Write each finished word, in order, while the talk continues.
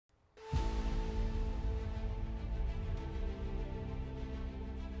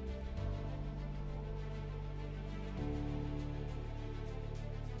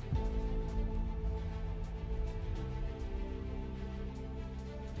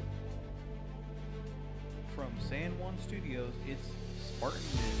From San Juan Studios, it's Spartan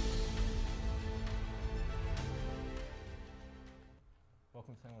News.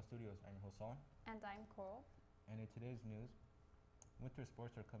 Welcome to San Juan Studios. I'm your host, Solon. And I'm Coral. And in today's news, winter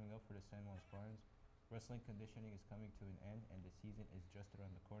sports are coming up for the San Juan Spartans. Wrestling conditioning is coming to an end, and the season is just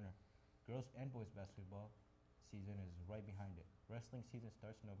around the corner. Girls and boys basketball season is right behind it. Wrestling season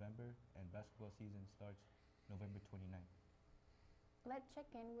starts in November, and basketball season starts November 29th. Let's check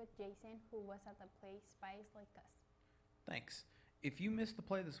in with Jason, who was at the play Spies Like Us. Thanks. If you missed the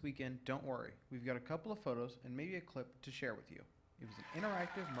play this weekend, don't worry. We've got a couple of photos and maybe a clip to share with you. It was an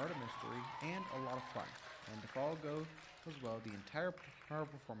interactive murder mystery and a lot of fun. And if all goes well, the entire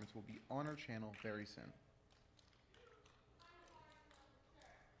performance will be on our channel very soon.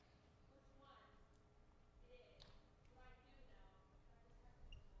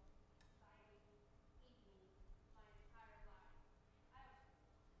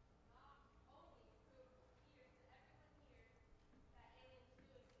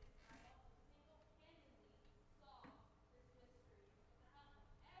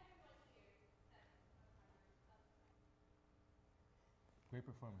 Great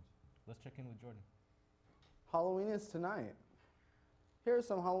performance. Let's check in with Jordan. Halloween is tonight. Here are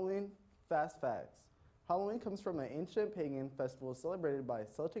some Halloween fast facts. Halloween comes from an ancient pagan festival celebrated by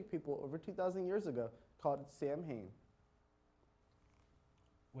Celtic people over 2,000 years ago called Samhain.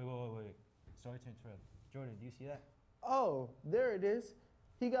 Wait. Sorry to interrupt. Jordan, do you see that? Oh, there it is.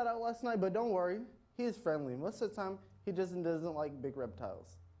 He got out last night, but don't worry. He is friendly. Most of the time, he just doesn't like big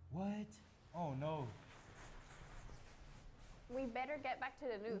reptiles. What? Oh no. We better get back to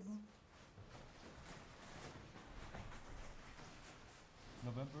the news.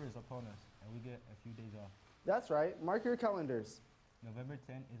 November is upon us, and we get a few days off. That's right. Mark your calendars. November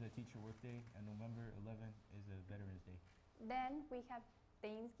 10th is a teacher workday, and November 11th is a Veterans Day. Then we have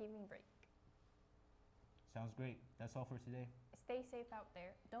Thanksgiving break. Sounds great. That's all for today. Stay safe out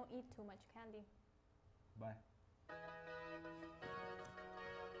there. Don't eat too much candy. Bye.